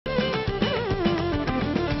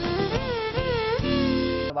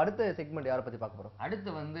அடுத்த செக்மெண்ட் யாரை பத்தி பார்க்க போறோம்? அடுத்து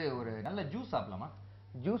வந்து ஒரு நல்ல ஜூஸ் சாப்பிடலாமா?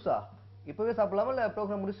 ஜூஸா? இப்பவே சாப்பிடலாமா இல்ல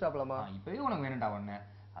ப்ரோக்ராம் முடிச்சு சாப்பிடலாமா? இப்பவே உனக்கு வேணும்டா ஒண்ணு.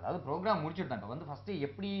 அதாவது ப்ரோக்ராம் முடிச்சிட்டாங்க. வந்து ஃபர்ஸ்ட்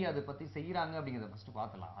எப்படி அதை பத்தி செய்யறாங்க அப்படிங்கறத ஃபர்ஸ்ட்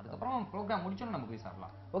பார்த்தலாம். அதுக்கப்புறம் ப்ரோக்ராம் முடிச்சோம் நம்ம போய்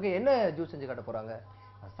சாப்பிடலாம். ஓகே, என்ன ஜூஸ் செஞ்சு காட்ட போறாங்க?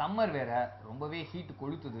 சம்மர் வேற, ரொம்பவே ஹீட்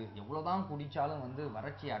கொளுத்துது. எவ்வளவுதான் குடிச்சாலும் வந்து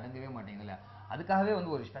வறட்சி அடங்கவே மாட்டேங்குதுல. அதுக்காகவே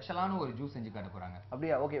வந்து ஒரு ஸ்பெஷலான ஒரு ஜூஸ் செஞ்சு காட்ட போறாங்க.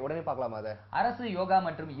 அப்படியா? ஓகே, உடனே பார்க்கலாமா அதை? அரசு யோகா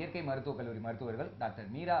மற்றும் இயற்கை மருத்துவக் கல்லூரி மருத்துவர்கள் doctor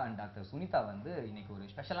Meera and doctor Sunita வந்து இன்னைக்கு ஒரு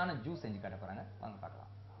ஸ்பெஷலான ஜூஸ் செஞ்சு காட்ட போறாங்க. வாங்க பார்க்கலாம்.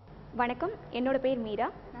 வணக்கம், என்னோட பேர் மீரா.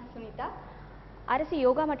 நான் சுனிதா. அரசு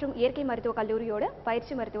யோகா மற்றும் இயற்கை மருத்துவக் கல்லூரியோட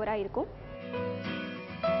பயிற்சி மருத்துவராக இருக்கும்.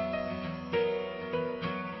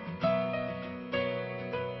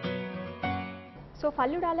 ஸோ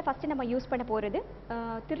ஃபல்லூடாவில் ஃபஸ்ட்டு நம்ம யூஸ் பண்ண போகிறது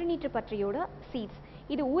திருநீற்று பற்றியோட சீட்ஸ்.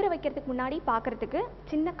 இது ஊற வைக்கிறதுக்கு முன்னாடி பார்க்குறதுக்கு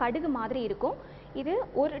சின்ன கடுகு மாதிரி இருக்கும். இது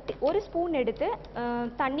ஒரு ஸ்பூன் எடுத்து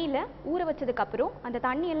தண்ணியில் ஊற வச்சதுக்கப்புறம் அந்த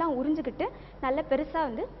தண்ணியெல்லாம் உறிஞ்சிக்கிட்டு நல்ல பெருசாக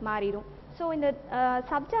வந்து மாறிடும். ஸோ இந்த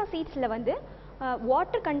சப்ஜா சீட்ஸில் வந்து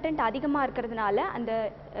வாட்டர் கண்டென்ட் அதிகமாக இருக்கிறதுனால அந்த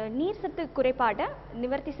நீர் சத்து குறைபாட்டை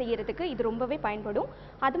நிவர்த்தி செய்யறதுக்கு இது ரொம்பவே பயன்படும்.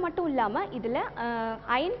 அது மட்டும் இல்லாமல் இதில்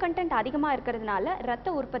அயன் கண்டென்ட் அதிகமாக இருக்கிறதுனால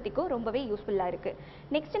ரத்த உற்பத்திக்கும் ரொம்பவே யூஸ்ஃபுல்லாக இருக்குது.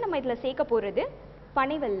 நெக்ஸ்ட் நம்ம இதில் சேர்க்க போகிறது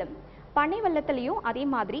பனை வெல்லம். பனை வெல்லத்துலேயும் அதே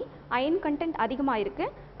மாதிரி அயன் கண்டென்ட் அதிகமாக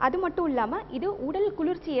இருக்குது. அது மட்டும் இல்லாமல் இது உடல்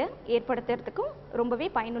குளிர்ச்சியை ஏற்படுத்துறதுக்கும் ரொம்பவே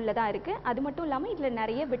பயனுள்ளதாக இருக்குது. அது மட்டும் இல்லாமல் இதில்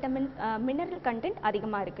நிறைய விட்டமின் மினரல் கண்டென்ட்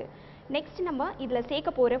அதிகமாக இருக்குது. நெக்ஸ்ட் நம்ம இதில்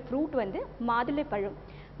சேர்க்க போகிற ஃப்ரூட் வந்து மாதுளை பழம்.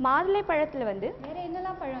 மாதுளை பழத்தில் வந்து வேறு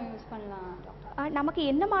என்னெல்லாம் பழம் யூஸ் பண்ணலாம்? நமக்கு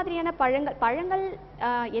என்ன மாதிரியான பழங்கள்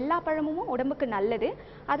எல்லா பழமும் உடம்புக்கு நல்லது.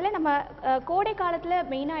 அதில் நம்ம கோடை காலத்தில்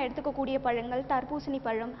மெயினாக எடுத்துக்கக்கூடிய பழங்கள் தர்பூசணி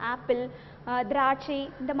பழம், ஆப்பிள், திராட்சை,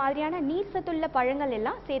 இந்த மாதிரியான நீர் சத்துள்ள பழங்கள்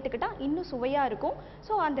எல்லாம் சேர்த்துக்கிட்டால் இன்னும் சுவையாக இருக்கும்.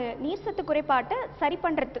 ஸோ அந்த நீர் சத்து குறைபாட்டை சரி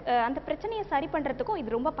பண்ணுறதுக்கு, அந்த பிரச்சனையை சரி பண்ணுறதுக்கும்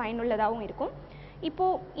இது ரொம்ப பயனுள்ளதாகவும் இருக்கும்.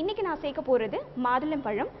 இப்போது இன்றைக்கி நான் சேர்க்க போகிறது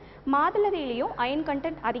மாதுளம்பழம். மாதுளையிலையும் அயன்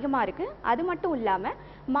கண்டென்ட் அதிகமாக இருக்குது. அது மட்டும் இல்லாமல்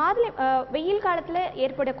வெயில் காலத்தில்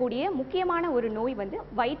ஏற்படக்கூடிய முக்கியமான ஒரு நோய் வந்து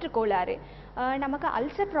வயிற்று கோளாறு. நமக்கு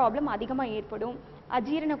அல்சர் ப்ராப்ளம் அதிகமாக ஏற்படும்,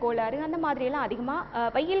 அஜீரண கோளாறு அந்த மாதிரியெல்லாம் அதிகமாக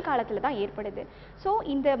வெயில் காலத்தில் தான் ஏற்படுது. ஸோ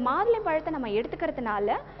இந்த மாதுளை பழத்தை நம்ம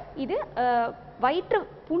எடுத்துக்கிறதுனால இது வயிற்று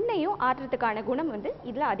புண்ணையும் ஆற்றுறதுக்கான குணம் வந்து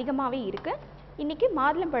இதில் அதிகமாகவே இருக்குது. இன்றைக்கி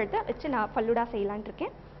மாதுளை பழத்தை வச்சு நான் ஃபல்லூடா செய்யலான்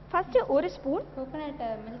இருக்கேன். ஃபஸ்ட்டு ஒரு ஸ்பூன் கோகோனட்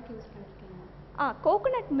மில்க் யூஸ் பண்ணியிருக்கீங்க.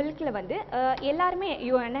 கோகோனட் மில்கில் வந்து எல்லாருமே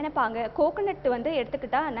நினைப்பாங்க கோகோனட் வந்து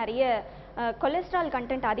எடுத்துக்கிட்டால் நிறைய கொலஸ்ட்ரால்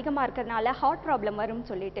கண்டென்ட் அதிகமாக இருக்கிறதுனால ஹார்ட் ப்ராப்ளம் வரும்னு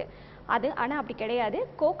சொல்லிட்டு. ஆனால் அப்படி கிடையாது.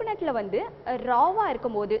 கோகோனட்டில் வந்து ராவாக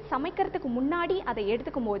இருக்கும்போது, சமைக்கிறதுக்கு முன்னாடி அதை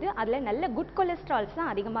எடுத்துக்கும் போது அதில் நல்ல குட் கொலஸ்ட்ரால்ஸ்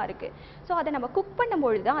தான் அதிகமாக இருக்குது. ஸோ அதை நம்ம குக்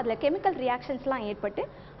பண்ணும்பொழுது தான் அதில் கெமிக்கல் ரியாக்ஷன்ஸ்லாம் ஏற்பட்டு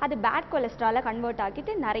அது பேட் கொலஸ்ட்ராலை கன்வெர்ட்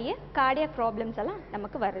ஆக்கிட்டு நிறைய கார்டியாக் ப்ராப்ளம்ஸ் எல்லாம்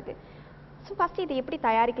நமக்கு வருது. ஸோ ஃபஸ்ட்டு இதை எப்படி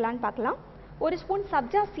தயாரிக்கலான்னு பார்க்கலாம். ஒரு ஸ்பூன்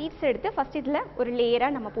சப்ஜா சீட்ஸ் எடுத்து ஃபஸ்ட் இதில் ஒரு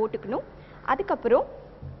லேயராக நம்ம போட்டுக்கணும். அதுக்கப்புறம்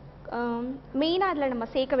மெயினாக அதில் நம்ம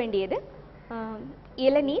சேர்க்க வேண்டியது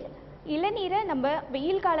இளநீர். இளநீரை நம்ம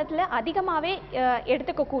வெயில் காலத்தில் அதிகமாகவே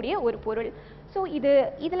எடுத்துக்கக்கூடிய ஒரு பொருள். ஸோ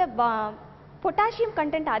இதில் பொட்டாசியம்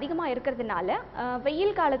கண்டென்ட் அதிகமாக இருக்கிறதுனால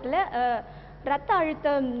வெயில் காலத்தில் ரத்த அழுத்த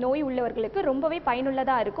நோய் உள்ளவர்களுக்கு ரொம்பவே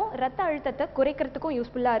பயனுள்ளதாக இருக்கும். ரத்த அழுத்தத்தை குறைக்கிறதுக்கும்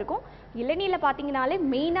யூஸ்ஃபுல்லாக இருக்கும். இளநீரில் பார்த்தீங்கன்னாலே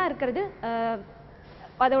மெயினாக இருக்கிறது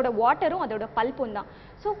அதோட வாட்டரும் அதோட பல்ப்பும் தான்.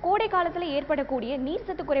 ஸோ கோடை காலத்தில் ஏற்படக்கூடிய நீர்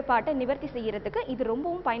சத்து குறைபாட்டை நிவர்த்தி செய்யறதுக்கு இது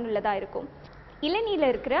ரொம்பவும் பயனுள்ளதாக இருக்கும்.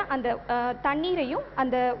 இளநீரில் இருக்கிற அந்த தண்ணீரையும்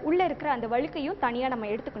அந்த உள்ளே இருக்கிற அந்த வழுக்கையும் தனியாக நம்ம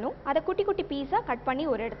எடுத்துக்கணும். அதை குட்டி குட்டி பீஸாக கட் பண்ணி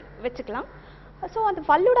ஒரு இடத்துக்கு வச்சுக்கலாம். ஸோ அந்த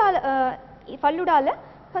ஃபல்லூடாவில்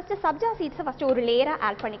ஃபஸ்ட்டு சப்ஜா சீட்ஸை ஃபஸ்ட்டு ஒரு லேயராக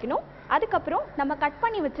ஆட் பண்ணிக்கணும். அதுக்கப்புறம் நம்ம கட்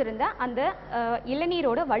பண்ணி வச்சுருந்த அந்த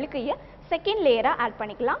இளநீரோட வழுக்கையை செகண்ட் லேயராக ஆட்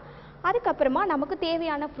பண்ணிக்கலாம். அதுக்கப்புறமா நமக்கு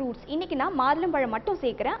தேவையான ஃப்ரூட்ஸ், இன்றைக்கி நான் மாதுளம்பழம் மட்டும்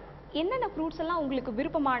சேர்க்குறேன். என்னென்ன ஃப்ரூட்ஸ் எல்லாம் உங்களுக்கு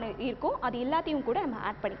விருப்பமான இருக்கோ அது எல்லாத்தையும் கூட நம்ம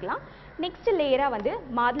ஆட் பண்ணிக்கலாம். நெக்ஸ்ட் லேயராக வந்து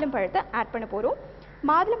மாதுளம்பழத்தை ஆட் பண்ண போகிறோம்.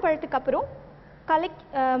 மாதுளம்பழத்துக்கு அப்புறம்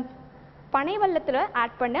பனை வெல்லத்தில்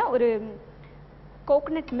ஆட் பண்ண ஒரு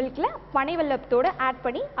கோகோனட் மில்கில் பனை வெல்லத்தோடு ஆட்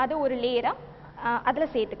பண்ணி அதை ஒரு லேயராக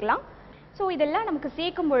அதில் சேர்த்துக்கலாம். ஸோ இதெல்லாம் நமக்கு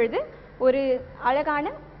சேர்க்கும் பொழுது ஒரு அழகான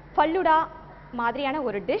ஃபல்லூடா மாதிரியான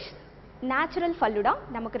ஒரு டிஷ், நேச்சுரல் ஃபல்லூடா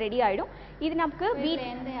நமக்கு ரெடி ஆகிடும். இது நமக்கு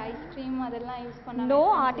எந்த ஐஸ்கிரீம் அதெல்லாம் யூஸ் பண்ண no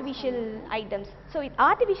artificial items. So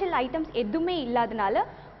artificial items எதுவுமே இல்லாதனால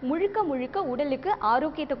முழுக்க உடலுக்கு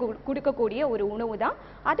ஆரோக்கியத்தை கொடுக்கக்கூடிய ஒரு உணவு தான்.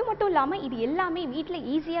 அது மட்டும் இல்லாமல் இது எல்லாமே வீட்டில்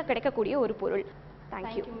ஈஸியாக கிடைக்கக்கூடிய ஒரு பொருள்.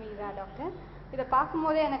 Thank you Meera doctor. இதை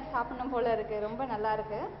பார்க்கும்போதே எனக்கு சாப்பிடணும் போல இருக்குது. ரொம்ப நல்லா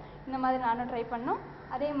இருக்குது. இந்த மாதிரி நானும் ட்ரை பண்ணோம்.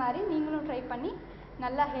 அதே மாதிரி நீங்களும் ட்ரை பண்ணி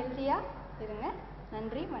நல்லா ஹெல்த்தியாக இருங்க.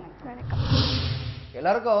 நன்றி, வணக்கம்.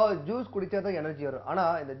 எல்லாருக்கும் ஜூஸ் குடிச்சா தான் எனர்ஜி வரும்.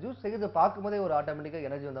 ஆனால் இந்த ஜூஸ் செய்யறதை பார்க்கும்போதே ஒரு ஆட்டோமேட்டிக்காக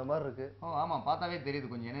எனர்ஜி வந்த மாதிரி இருக்கு. ஆமாம், பார்த்தாவே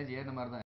தெரியுது கொஞ்சம் எனர்ஜி ஏறின மாதிரி தான்.